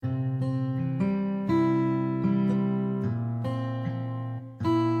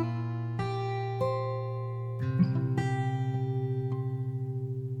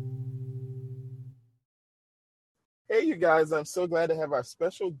guys, I'm so glad to have our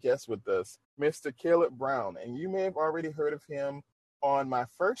special guest with us, Mr. Caleb Brown. And you may have already heard of him on my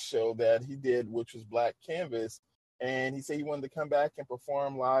first show that he did, which was Black Canvas. And he said he wanted to come back and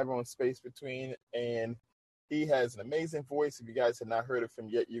perform live on Space Between. And he has an amazing voice. If you guys have not heard of him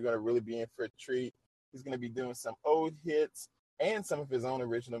yet, you're going to really be in for a treat. He's going to be doing some old hits and some of his own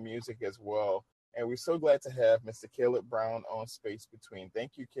original music as well. And we're so glad to have Mr. Caleb Brown on Space Between.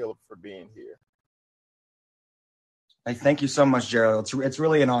 Thank you, Caleb, for being here. Hey, thank you so much, Gerald. It's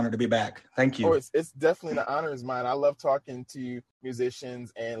really an honor to be back. Thank you. Oh, it's definitely the honor is mine. I love talking to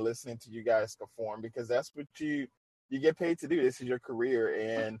musicians and listening to you guys perform because that's what you get paid to do. This is your career,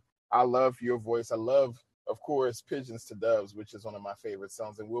 and I love your voice. I love, of course, Pigeons to Doves, which is one of my favorite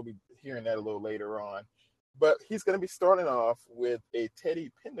songs, and we'll be hearing that a little later on. But he's going to be starting off with a Teddy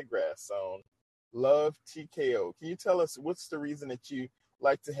Pendergrass song, Love TKO. Can you tell us what's the reason that you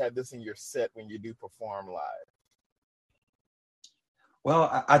like to have this in your set when you do perform live?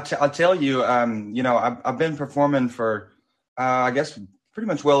 Well, I'll tell you, I've been performing for, I guess, pretty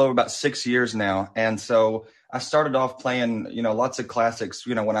much well over about 6 years now. And so I started off playing, lots of classics,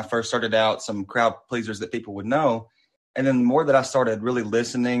 when I first started out, some crowd pleasers that people would know. And then the more that I started really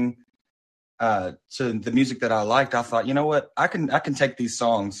listening to the music that I liked, I thought, you know what, I can take these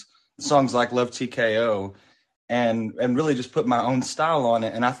songs like Love TKO and really just put my own style on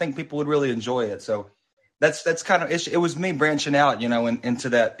it. And I think people would really enjoy it. So that's kind of it was me branching out, into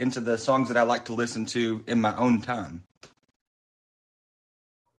the songs that I like to listen to in my own time.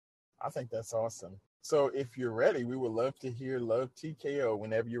 I think that's awesome. So if you're ready, we would love to hear Love TKO.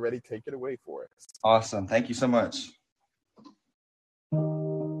 Whenever you're ready, take it away for us. Awesome. Thank you so much.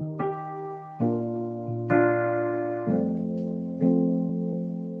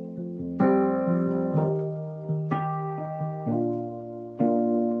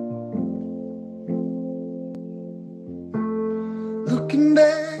 Looking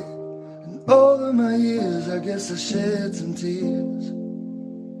back in all of my years, I guess I shed some tears.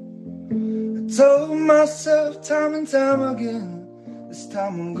 I told myself time and time again, this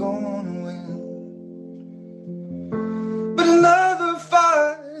time I'm gonna win. But another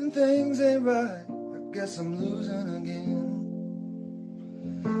fight and things ain't right, I guess I'm losing again.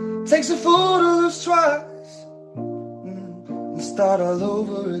 Takes a fool to lose twice and start all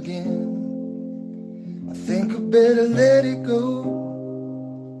over again. I think I better let it go.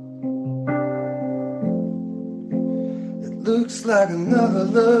 It looks like another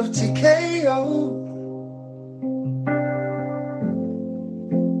love TKO.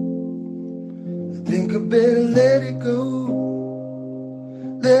 I think I better let it go.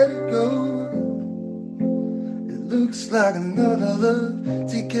 Let it go. It looks like another love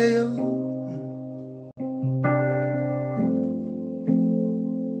TKO.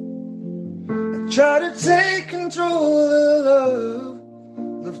 Try to take control of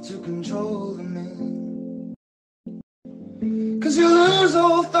love to control the man. 'Cause you lose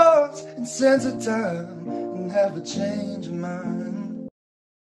all thoughts and sense of time and have a change of mind.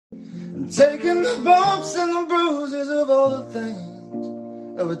 And taking the bumps and the bruises of all the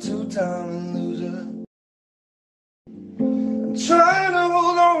things of a two-time loser. I'm trying to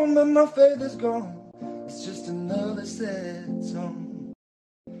hold on, but my faith is gone. It's just another sad song.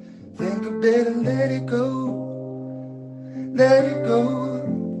 Think I better let it go, let it go.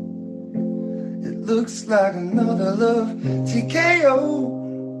 It looks like another love TKO.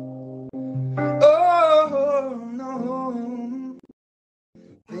 Oh, no.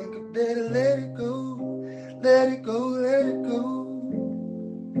 Think I better let it go, let it go, let it go.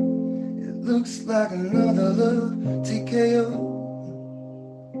 It looks like another love TKO.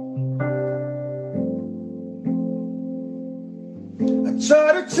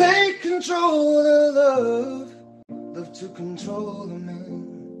 Try to take control of love to control the man.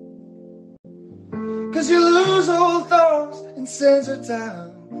 'Cause you lose all thoughts and sense of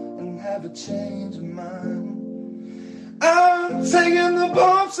time and have a change of mind. I'm taking the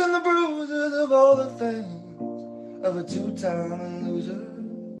bumps and the bruises of all the things of a two-time loser.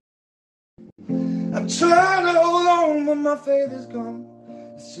 I'm trying to hold on, but my faith is gone.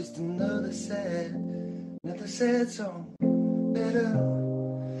 It's just another sad song. Better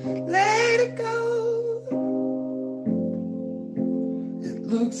let it go. It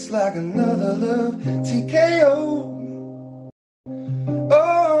looks like another love TKO.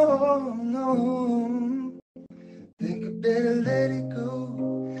 Oh, no. Think I better let it go.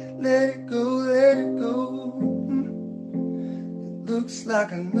 Let it go, let it go. It looks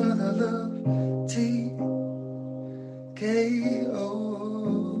like another love TKO.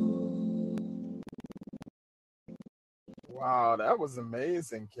 Wow, that was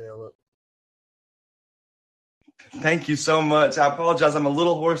amazing, Caleb. Thank you so much. I apologize. I'm a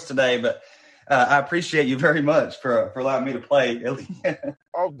little hoarse today, but I appreciate you very much for allowing me to play.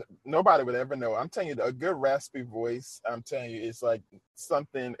 Oh, nobody would ever know. I'm telling you, a good raspy voice, I'm telling you, it's like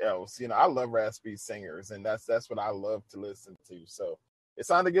something else. You know, I love raspy singers, and that's what I love to listen to. So it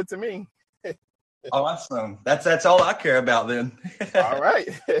sounded good to me. Awesome. That's all I care about then. All right.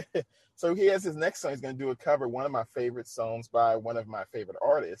 So he has his next song. He's going to do a cover, one of my favorite songs by one of my favorite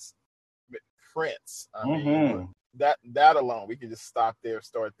artists, Prince. I mean, that alone, we can just stop there,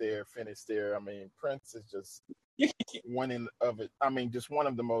 start there, finish there. I mean, Prince is just just one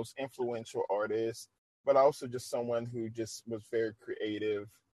of the most influential artists, but also just someone who just was very creative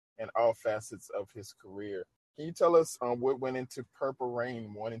in all facets of his career. Can you tell us what went into Purple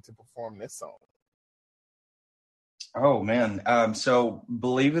Rain wanting to perform this song? Oh man. So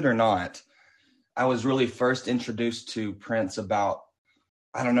believe it or not, I was really first introduced to Prince about,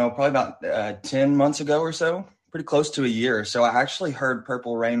 I don't know, probably about 10 months ago or so, pretty close to a year. So I actually heard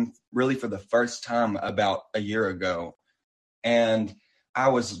Purple Rain really for the first time about a year ago. And I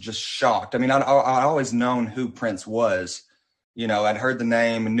was just shocked. I mean, I'd always known who Prince was. You know, I'd heard the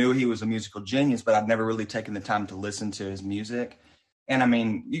name and knew he was a musical genius, but I'd never really taken the time to listen to his music. And I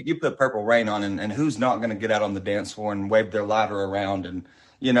mean, you put Purple Rain on, and who's not going to get out on the dance floor and wave their lighter around? And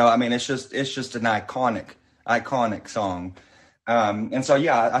I mean, it's just an iconic song. And so,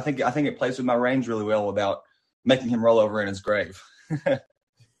 yeah, I think it plays with my range really well about making him roll over in his grave.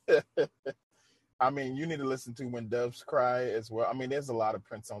 I mean, you need to listen to When Doves Cry as well. I mean, there's a lot of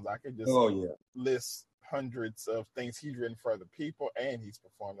Prince songs. I could just list hundreds of things he's written for other people and he's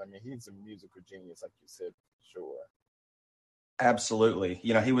performed. I mean, he's a musical genius, like you said, for sure. Absolutely.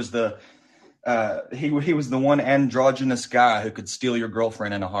 You know, he was the one androgynous guy who could steal your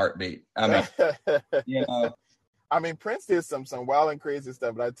girlfriend in a heartbeat. I mean, I mean, Prince did some wild and crazy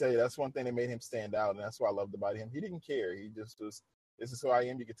stuff, but I tell you, that's one thing that made him stand out, and that's what I loved about him. He didn't care. He just was, this is who I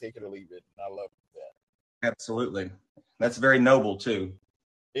am. You can take it or leave it. And I love that. Absolutely. That's very noble, too.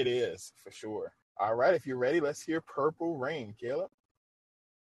 It is, for sure. All right, if you're ready, let's hear Purple Rain, Caleb.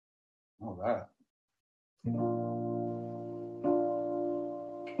 All right.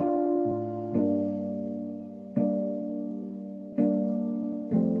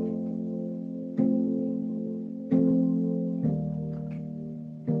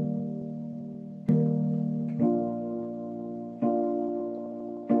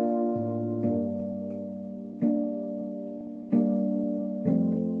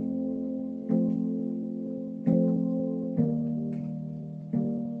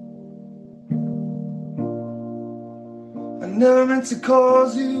 Never meant to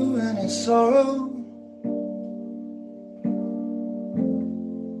cause you any sorrow.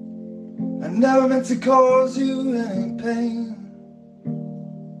 I never meant to cause you any pain.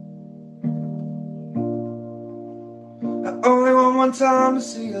 I only want one time to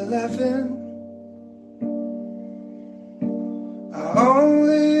see you laughing. I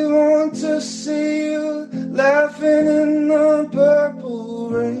only want to see you laughing in the purple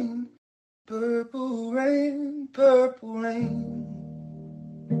rain. Purple rain, purple rain.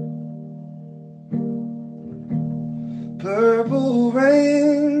 Purple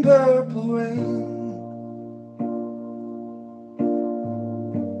rain, purple rain.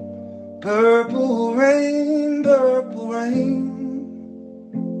 Purple rain, purple rain.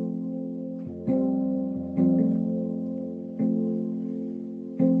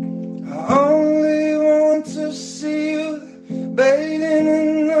 I only want to see you bathing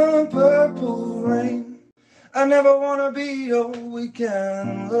in the purple rain. I never want to be your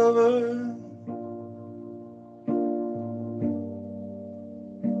weekend lover.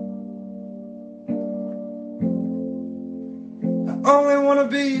 I only want to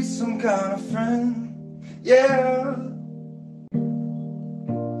be some kind of friend, yeah.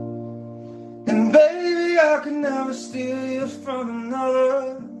 And baby, I could never steal you from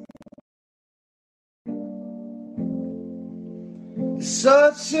another. It's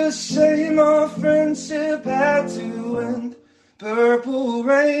such a shame our friendship had to end. Purple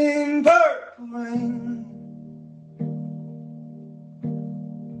rain, purple rain.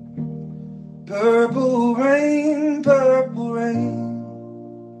 Purple rain, purple rain.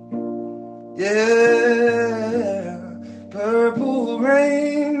 Yeah, purple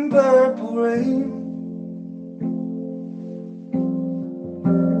rain, purple rain.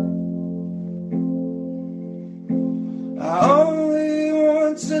 I only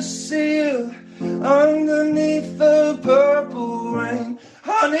want to see you underneath the purple rain.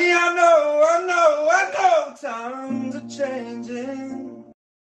 Honey, I know times are changing.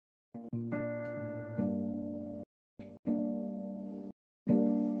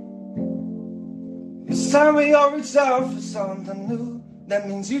 It's time we all reach out for something new. That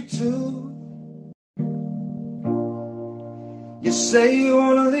means you too. You say you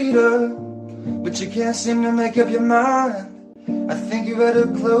want a leader, but you can't seem to make up your mind. I think you better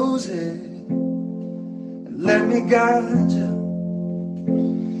close it and let me guide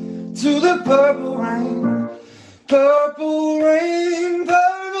you to the purple rain. Purple rain,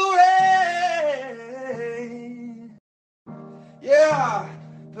 purple rain. Yeah,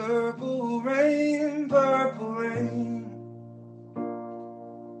 purple rain, purple rain.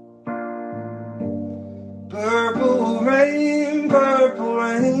 Purple rain, purple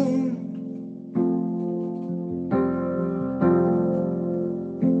rain.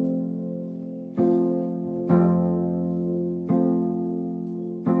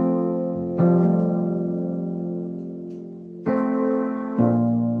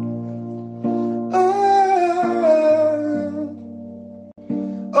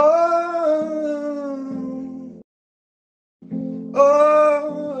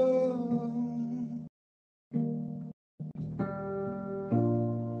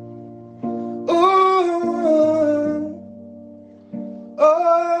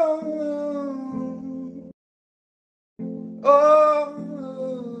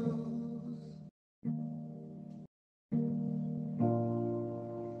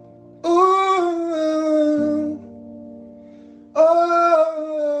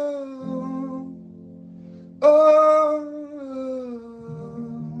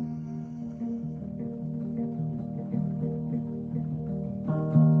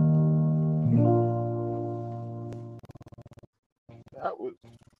 That was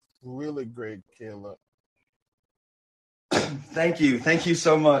really great, Caleb. Thank you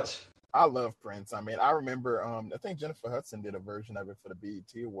so much. I love Prince. I mean, I remember. I think Jennifer Hudson did a version of it for the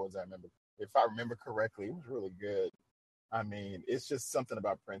BET Awards. I remember, if I remember correctly, it was really good. I mean, it's just something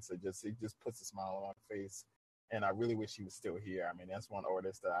about Prince that just puts a smile on my face, and I really wish he was still here. I mean, that's one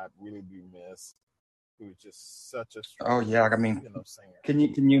artist that I really do miss. Who was just such a strong, Oh yeah, I mean, singer. Can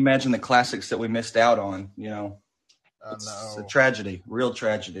you imagine the classics that we missed out on? It's a tragedy, real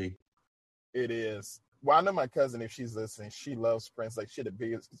tragedy. It is. Well, I know my cousin, if she's listening, she loves Prince. Like, she had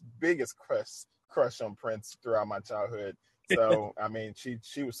the biggest crush on Prince throughout my childhood. So, I mean, she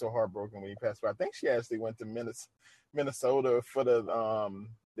was so heartbroken when he passed away. I think she actually went to Minnesota for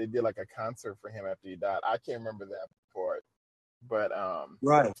they did like a concert for him after he died. I can't remember that part, but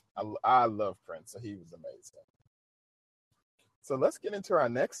right. I love Prince, so he was amazing. So let's get into our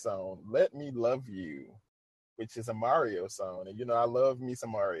next song, "Let Me Love You," which is a Mario song, and I love me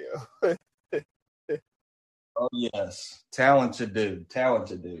some Mario. Oh yes, talented dude.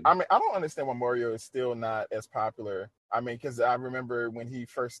 I mean, I don't understand why Mario is still not as popular. I mean, because I remember when he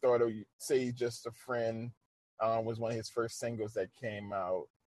first started, "Say Just a Friend" was one of his first singles that came out.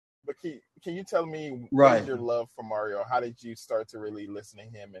 But can you tell me what is your love for Mario? How did you start to really listen to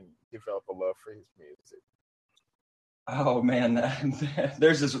him and develop a love for his music? Oh man,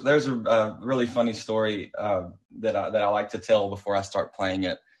 there's a really funny story that I like to tell before I start playing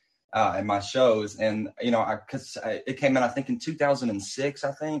it in my shows, and because it came out I think in 2006,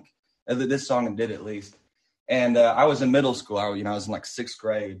 I think this song did at least, and I was in middle school. I was in like 6th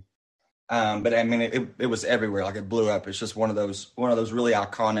grade, but I mean it was everywhere. Like, it blew up. It's just one of those really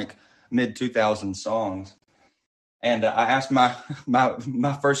iconic mid 2000s songs, and I asked my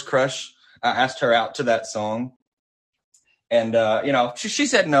first crush. I asked her out to that song. And, she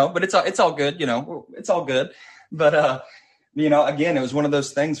said no, but it's all good. It's all good. But, again, it was one of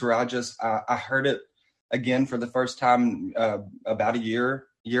those things where I heard it again for the first time about a year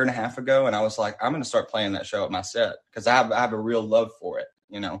and a half ago. And I was like, I'm going to start playing that show at my set because I have a real love for it,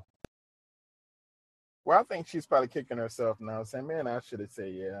 Well, I think she's probably kicking herself now, saying, "Man, I should have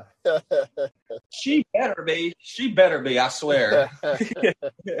said yeah." She better be, I swear.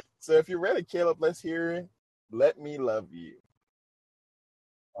 So if you're ready, Caleb, let's hear it. "Let Me Love You."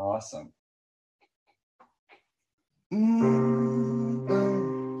 Awesome.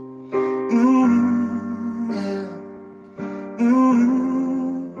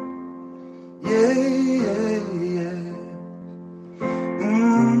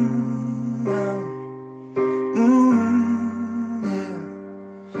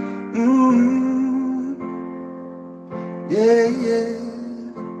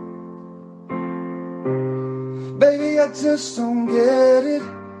 Baby, I just don't get it.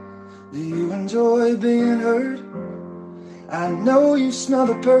 Do you enjoy being hurt? I know you smell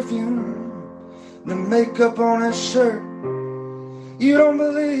the perfume, the makeup on his shirt. You don't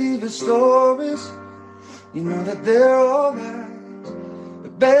believe his stories, you know that they're all lies.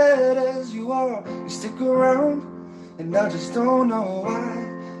 But bad as you are, you stick around, and I just don't know why.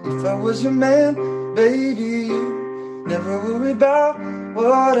 If I was your man, Baby, you never worry about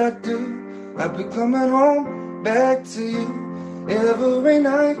what I do. I'll be coming home back to you every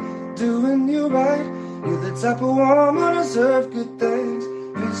night, doing you right. You're the type of woman deserve good things.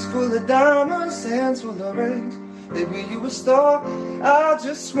 Feet full of diamonds, hands full of rings. Baby, you a star. I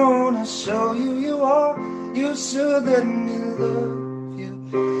just wanna show you you are. You should let me love you.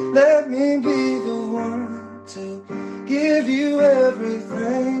 Let me be the one to give you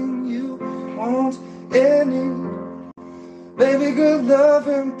everything you want and need. Baby, good love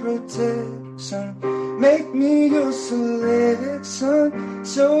and protection. Make me your selection.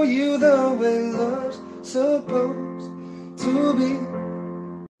 Show you the way love's supposed to be.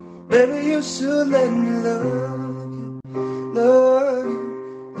 Baby, you should let me love you, love you,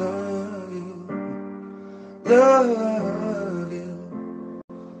 love you, love you.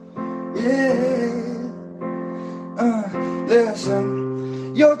 Yeah.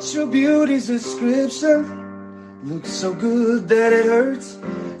 Listen, your true beauty's description looks so good that it hurts.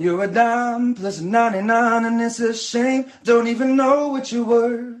 You're a dime plus a 99 and it's a shame. Don't even know what you're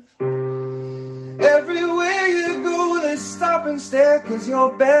worth. Everywhere you go they stop and stare, cause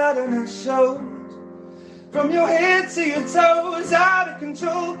you're better than it shows. From your head to your toes, out of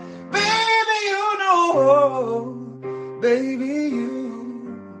control. Baby, you know, baby,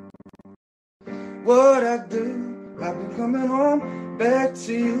 you what I do. I'll be coming home back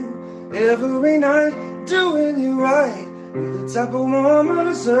to you every night, doing you right. You're the type of woman who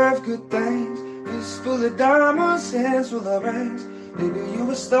deserves good things. Fist full of diamonds, hands full of rings. Baby, you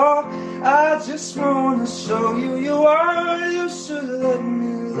a star. I just wanna show you you are. You should let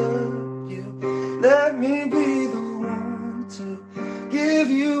me love you. Let me be the one to give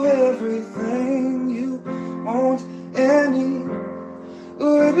you everything you want and need.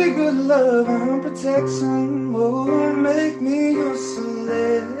 Ooh, be good love and protection. Oh, make me your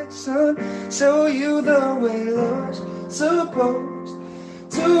selection. Show you the way love's supposed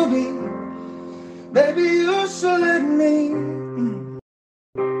to be. Baby, you should let me.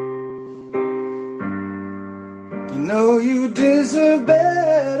 You know you deserve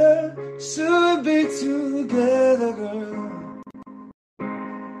better. Should be together, girl.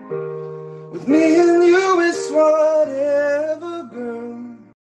 With me and you it's whatever, girl.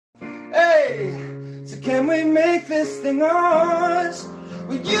 Hey, so can we make this thing ours?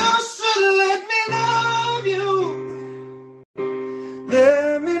 Well, you should let me love you.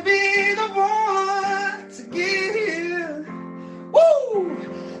 Let me be the one to give woo,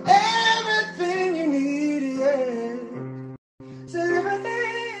 everything you need, yeah. So everything.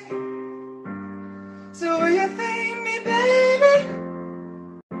 So will you thank me, baby?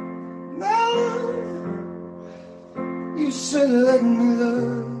 No, you should let me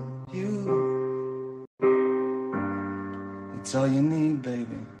love you. It's all you need,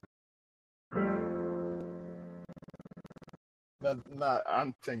 baby. No,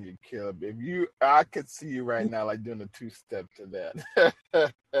 I'm telling you, Caleb, I could see you right now, like doing a two-step to that.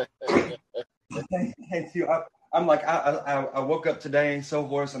 Thank you. I'm like, I woke up today so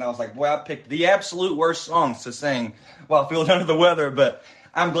hoarse, and I was like, boy, I picked the absolute worst songs to sing while feeling under the weather. But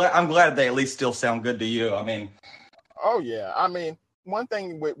I'm glad they at least still sound good to you. I mean, Oh yeah, I mean, one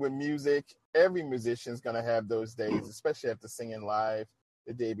thing with music, every musician's gonna have those days, especially after singing live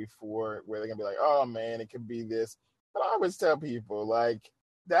the day before, where they're gonna be like, "Oh man, it could be this." But I always tell people, like,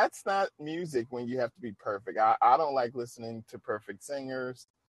 that's not music when you have to be perfect. I don't like listening to perfect singers,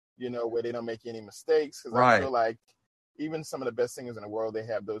 where they don't make any mistakes, because I right. feel like even some of the best singers in the world, they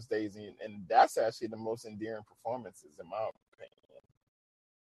have those days, and that's actually the most endearing performances, in my opinion.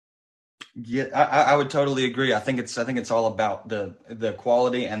 Yeah, I would totally agree. I think it's all about the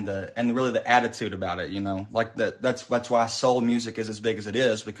quality and really the attitude about it. Like that's why soul music is as big as it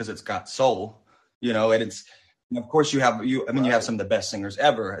is, because it's got soul. And and of course you have you. I mean, you have Right. some of the best singers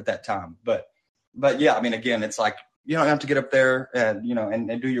ever at that time. But yeah, I mean, again, it's like you don't have to get up there and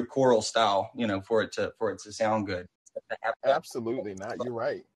and do your choral style, for it to sound good. Absolutely not. You're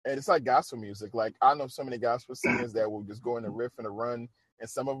right. And it's like gospel music. Like I know so many gospel singers that will just go in a riff and a run, and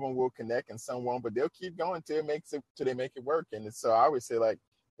some of them will connect and some won't, but they'll keep going till they make it work. And so I would say, like,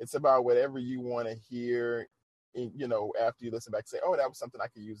 it's about whatever you want to hear, after you listen back, say, oh, that was something I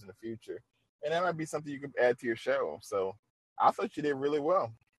could use in the future. And that might be something you could add to your show. So I thought you did really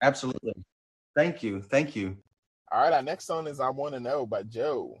well. Absolutely. Thank you. Thank you. All right. Our next song is I Want to Know by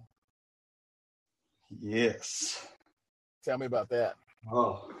Joe. Yes. Tell me about that.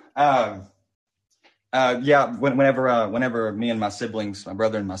 Oh. Yeah. Whenever me and my siblings, my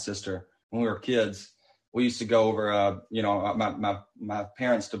brother and my sister, when we were kids, we used to go over. My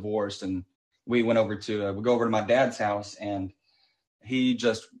parents divorced, and we went over to we go over to my dad's house, and he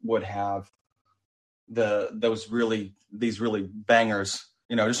just would have these really bangers,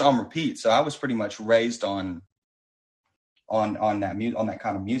 just on repeat. So I was pretty much raised on that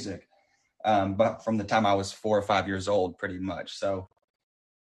kind of music, but from the time I was 4 or 5 years old, pretty much. So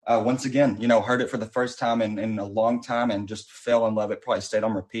once again, heard it for the first time in a long time and just fell in love. It probably stayed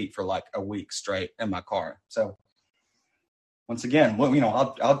on repeat for like a week straight in my car. So once again,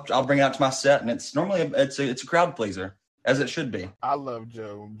 I'll bring it out to my set, and it's normally it's a crowd pleaser, as it should be. I love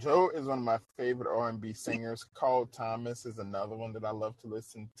Joe. Joe is one of my favorite R&B singers. Carl Thomas is another one that I love to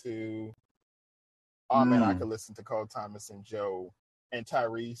listen to. Oh man, I could listen to Carl Thomas and Joe and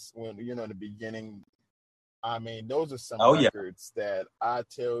Tyrese when in the beginning. I mean, those are some records that I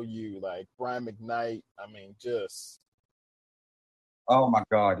tell you, like Brian McKnight. I mean, just. Oh my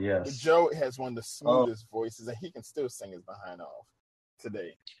God, yes. Joe has one of the smoothest voices, and he can still sing his behind off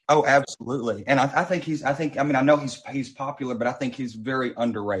today. Oh, absolutely. And I know he's popular, but I think he's very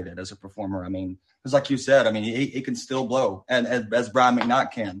underrated as a performer. I mean, because like you said, I mean, he can still blow, and as Brian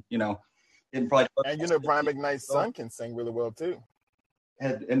McKnight can, And Brian McKnight's son can sing really well too.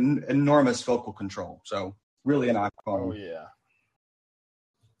 Had enormous vocal control, so really an icon. Oh yeah.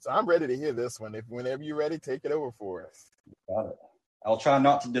 So I'm ready to hear this one. Whenever you're ready, take it over for us. Got it. I'll try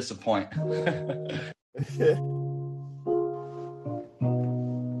not to disappoint.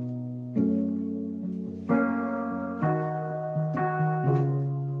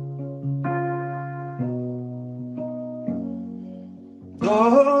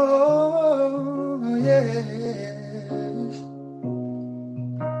 Oh, yes.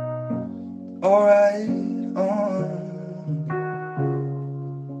 All right.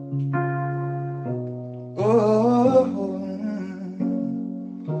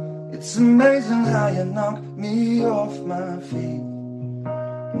 It's amazing how you knock me off my feet.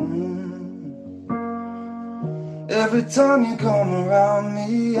 Every time you come around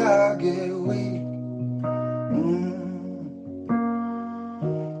me, I get weak.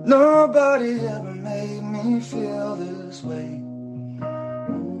 Nobody ever made me feel this way.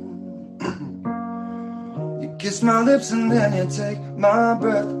 You kiss my lips and then you take my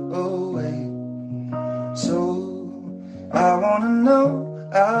breath away. So I wanna know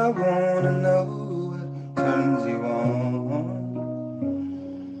what turns you on,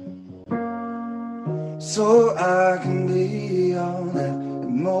 so I can be all that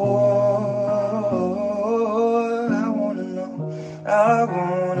and more. I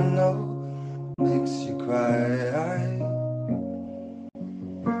wanna know, makes you cry,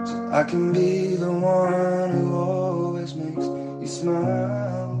 so I can be the one who always makes you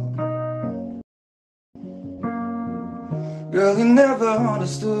smile. Girl, you never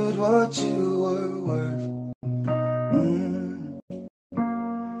understood what you were worth,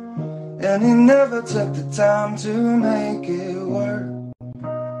 and you never took the time to make it work.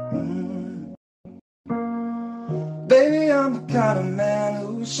 Baby, I'm the kind of man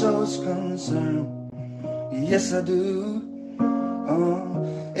who shows concern. Yes, I do.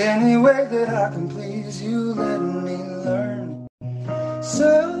 Any way that I can please you, let me learn.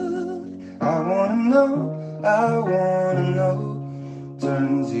 So I wanna know,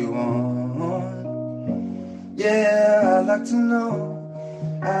 turns you on. Yeah, I'd like to know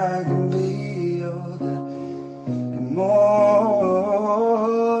I can be all that and more.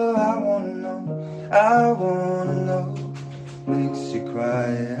 I wanna know, makes you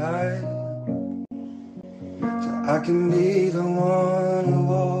cry, so I can be the one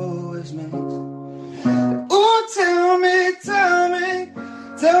who always makes. Ooh, tell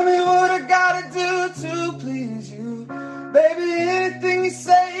me what I gotta do to please you. Baby, anything you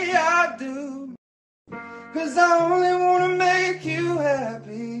say I do, 'cause I only wanna make you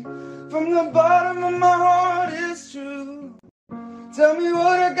happy. From the bottom of my heart, it's true. Tell me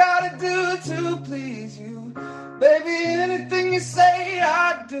what I gotta do to please you. Baby, anything you say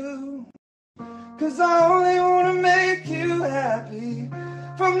I do, 'cause I only wanna make you happy.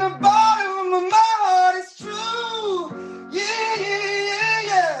 From the bottom of my heart, it's true. Yeah, yeah, yeah,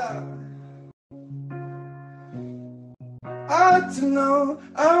 yeah. I like to know,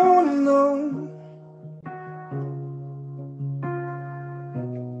 I wanna know.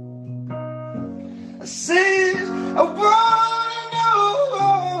 I say I wanna know.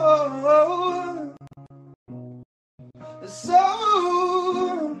 So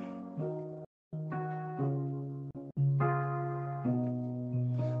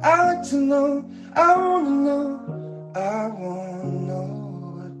I like to know, I wanna know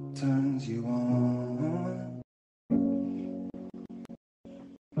what turns you on,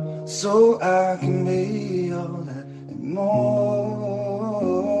 so I can be all that and more.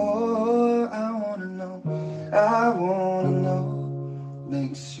 I wanna know,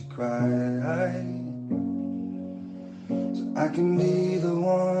 makes you cry, I can be the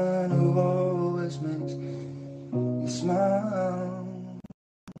one who always makes you smile.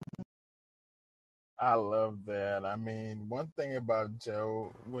 I love that. I mean, one thing about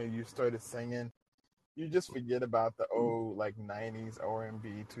Joe, when you started singing, you just forget about the old like 90s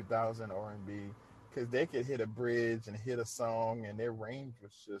R&B, 2000 R&B, because they could hit a bridge and hit a song, and their range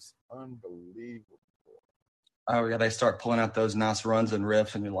was just unbelievable. Oh yeah, they start pulling out those nice runs and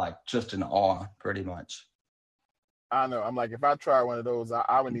riffs, and you're like just in awe, pretty much. I know. I'm like, if I try one of those,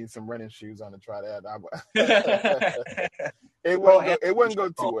 I would need some running shoes on to try that. It wouldn't go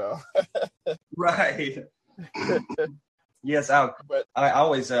too well. Right. Yes, But I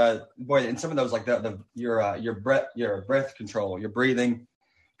always boy, in some of those like your breath control, your breathing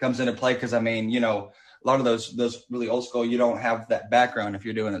comes into play because I mean, you know, a lot of those really old school, you don't have that background if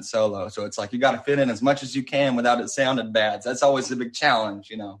you're doing it solo. So it's like you got to fit in as much as you can without it sounding bad. So that's always the big challenge,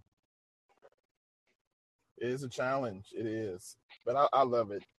 you know. it is a challenge. It is. But I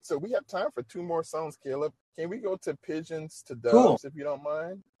love it. So we have time for 2 more songs, Caleb. Can we go to Pigeons to Doves, Cool. if you don't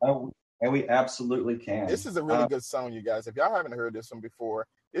mind? Oh, and we absolutely can. This is a really good song, you guys. If y'all haven't heard this one before,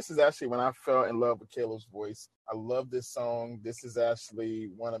 this is actually when I fell in love with Caleb's voice. I love this song. This is actually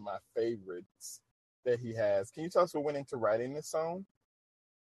one of my favorites that he has. Can you tell us what went into writing this song?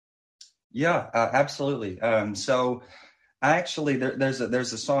 Yeah, absolutely. So I actually there's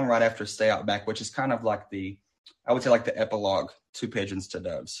a song right after Stay Out Back, which is kind of like I would say like the epilogue to Pigeons to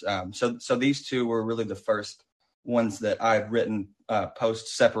Doves. So these two were really the first ones that I've written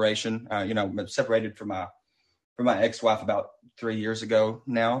post separation. You know, separated from my ex-wife about 3 years ago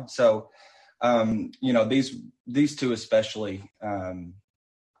now. So you know, these two especially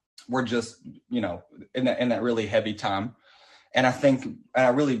were just, you know, in that really heavy time. And I think, and I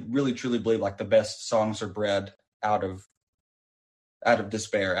really, really, truly believe like the best songs are bred out of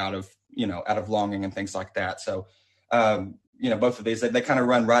despair, out of longing and things like that. So, you know, both of these, they kind of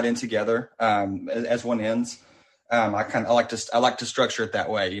run right in together as one ends. I like to structure it that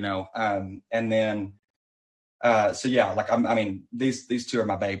way, you know. And then, so yeah, like, I mean, these two are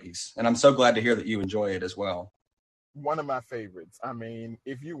my babies, and I'm so glad to hear that you enjoy it as well. One of my favorites. I mean,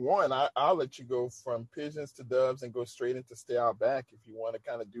 if you want, I'll let you go from Pigeons to Doves and go straight into Stay Out Back if you want to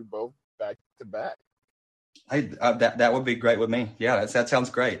kind of do both back to back. Hey, that would be great with me. Yeah, that sounds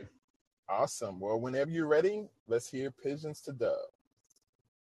great. Awesome. Well, whenever you're ready, let's hear Pigeons to Doves.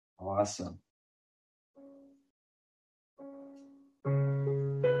 Awesome.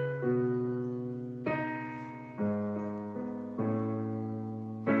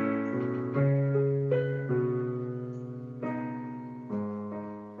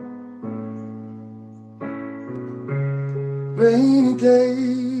 Rainy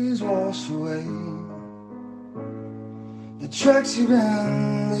days wash away the tracks you've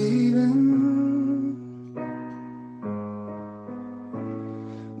been leaving.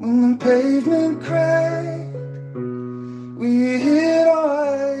 When the pavement cracked, we hid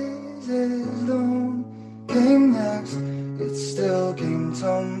our eyes as dawn came next. It still came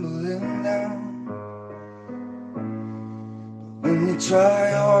tumbling down. When you try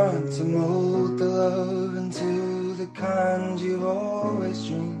hard to mold the love into the kind you've always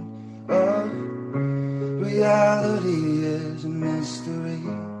dreamed of, reality is a mystery.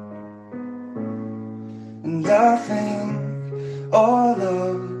 And I think all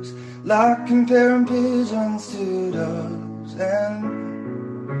love's like comparing pigeons to doves, and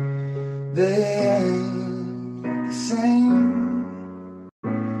they ain't the same.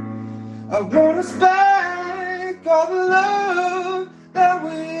 I want us back, all the love that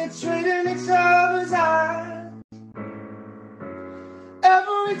we traded in each other's eyes.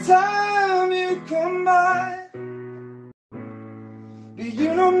 Every time you come by, but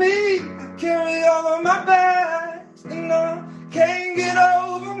you know me, I carry all of my bags, and I can't get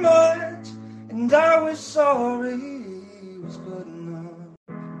over much, and I was sorry was good enough.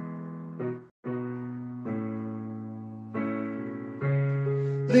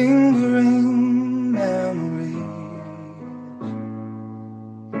 Lingering memories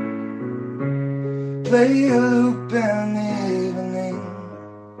play a loop in the evening.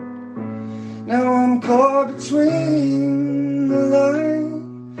 Now I'm caught between the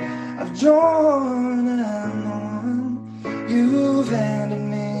line I've drawn and on you've handed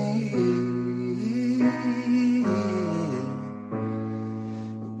me.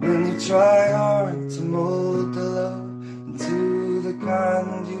 When you try hard to mold the love into the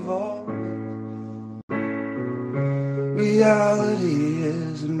kind you've always, reality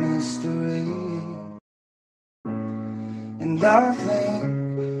is a mystery. And I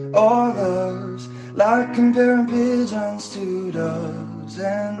think all love's like comparing pigeons to doves,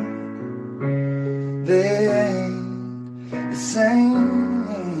 and they ain't same.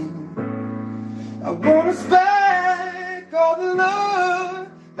 I want us back, all the love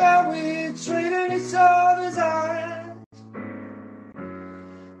that we treated each other's eyes.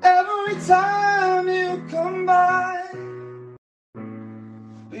 Every time you come by,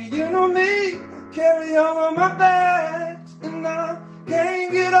 but you know me, I carry on my back, and I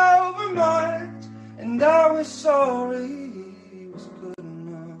can't get over much, and I was sorry it was good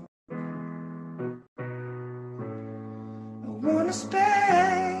enough. I want us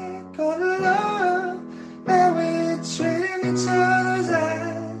back, all the love that we treated each other's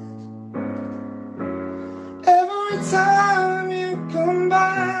eyes. Every time you come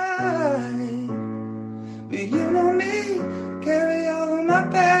by, but you know me, carry all of my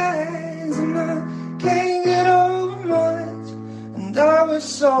bags, and I can't get over much, and I was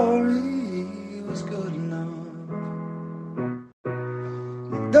sorry it was good enough.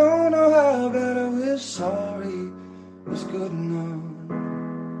 You don't know how bad I wish sorry was good enough.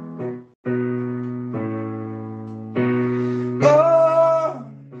 Oh,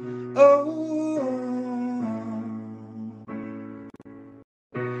 oh,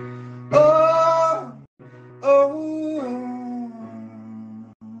 oh, oh, oh,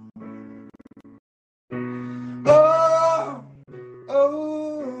 oh,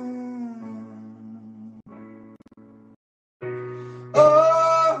 oh,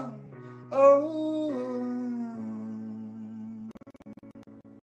 oh.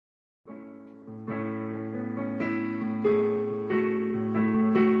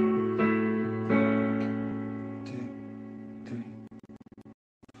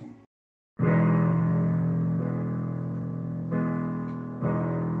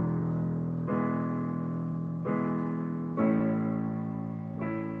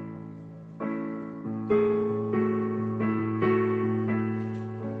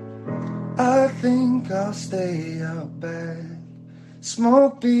 I think I'll stay out back,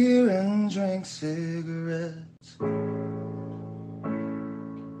 smoke beer and drink cigarettes.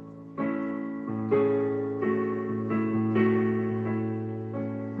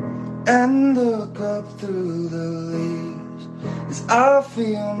 And look up through the leaves as I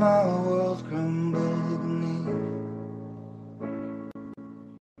feel my world crumble beneath.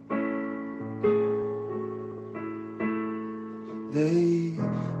 They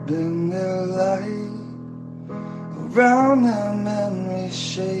bring their light around their memories,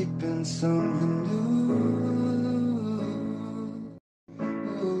 shaping something new.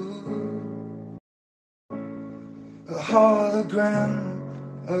 A hologram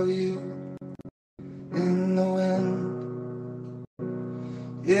of you in the wind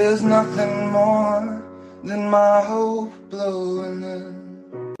is nothing more than my hope blowing in.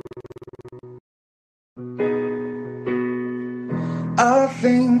 I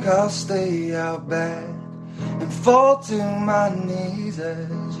think I'll stay out back and fall to my knees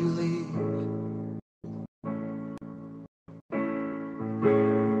as you leave.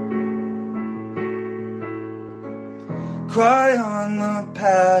 Cry on the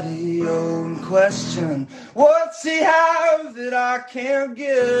patio and question, what's he have that I can't give?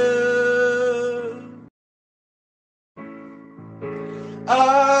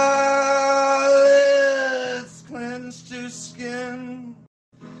 Eyelids clenched to skin,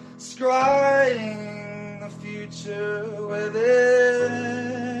 scrying the future within.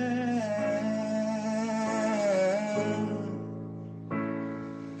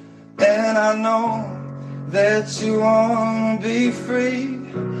 And I know that you want to be free,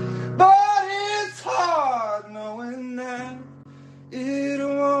 but it's hard knowing that it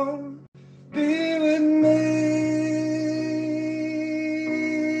won't be with me.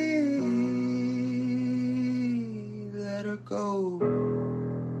 Let her go.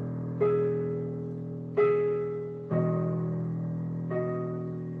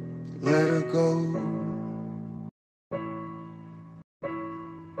 Let her go.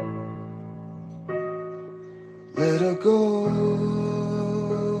 Let her go.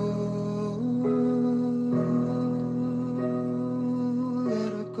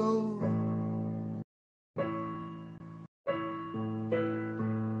 Let her go.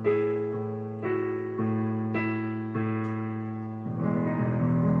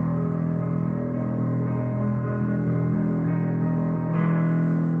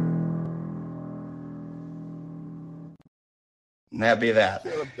 And that'd be that.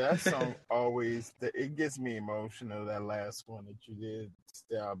 Caleb, that song always, it gets me emotional, that last one that you did,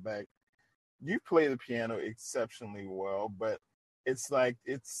 Stay Out Back. You play the piano exceptionally well, but it's like,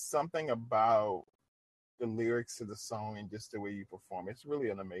 it's something about the lyrics to the song and just the way you perform. It's really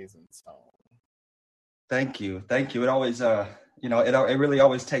an amazing song. Thank you. Thank you. It always, it really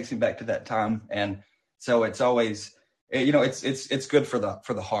always takes me back to that time. And so it's always, it's good for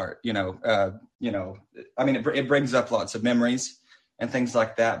the heart. I mean, it brings up lots of memories and things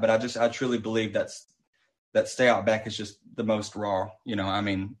like that. But I truly believe that Stay Out Back is just the most raw. I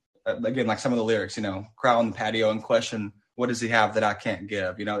mean, again, like some of the lyrics, cry on the patio and question, what does he have that I can't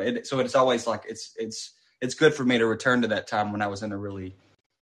give? So it's always like it's good for me to return to that time when I was in a really,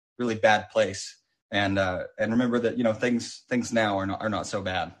 really bad place, and remember that things now are not so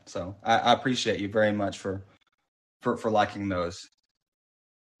bad. So I appreciate you very much for liking those.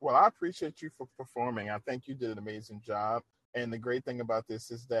 Well, I appreciate you for performing. I think you did an amazing job. And the great thing about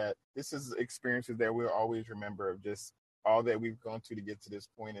this is that this is experiences that we'll always remember, of just all that we've gone to get to this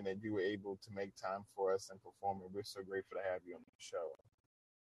point, and that you were able to make time for us and perform. And we're so grateful to have you on the show.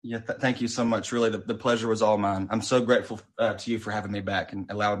 Yeah, thank you so much. Really, the pleasure was all mine. I'm so grateful to you for having me back and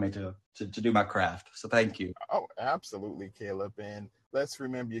allowing me to do my craft. So thank you. Oh, absolutely, Caleb. And let's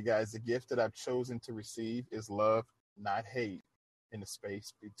remember, you guys, the gift that I've chosen to receive is love, not hate, in the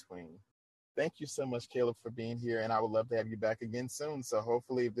space between. Thank you so much, Caleb, for being here. And I would love to have you back again soon. So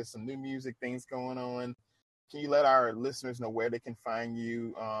hopefully, if there's some new music things going on, can you let our listeners know where they can find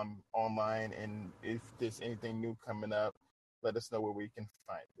you online? And if there's anything new coming up, let us know where we can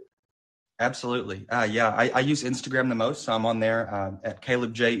find it. Absolutely. I use Instagram the most. So I'm on there at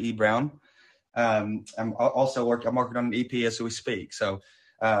Caleb J.E. Brown. I'm also I'm working on an EP as we speak. So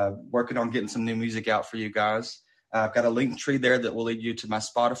working on getting some new music out for you guys. I've got a link tree there that will lead you to my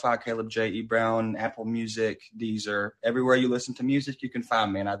Spotify, Caleb J.E. Brown, Apple Music, Deezer. Everywhere you listen to music, you can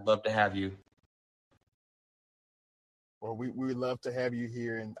find me, and I'd love to have you. Well, we would love to have you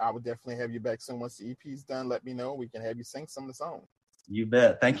here, and I would definitely have you back soon. Once the EP's done, let me know. We can have you sing some of the songs. You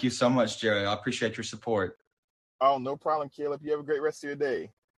bet. Thank you so much, Jerry. I appreciate your support. Oh, no problem, Caleb. You have a great rest of your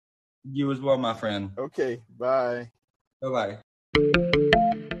day. You as well, my friend. Okay, bye. Bye-bye.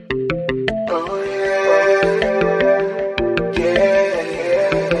 Oh, yeah.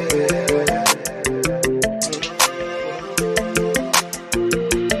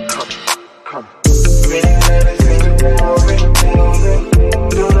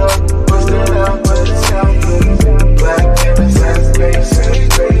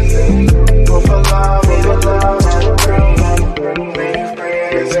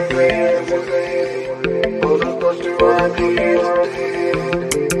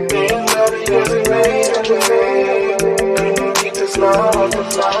 Slow,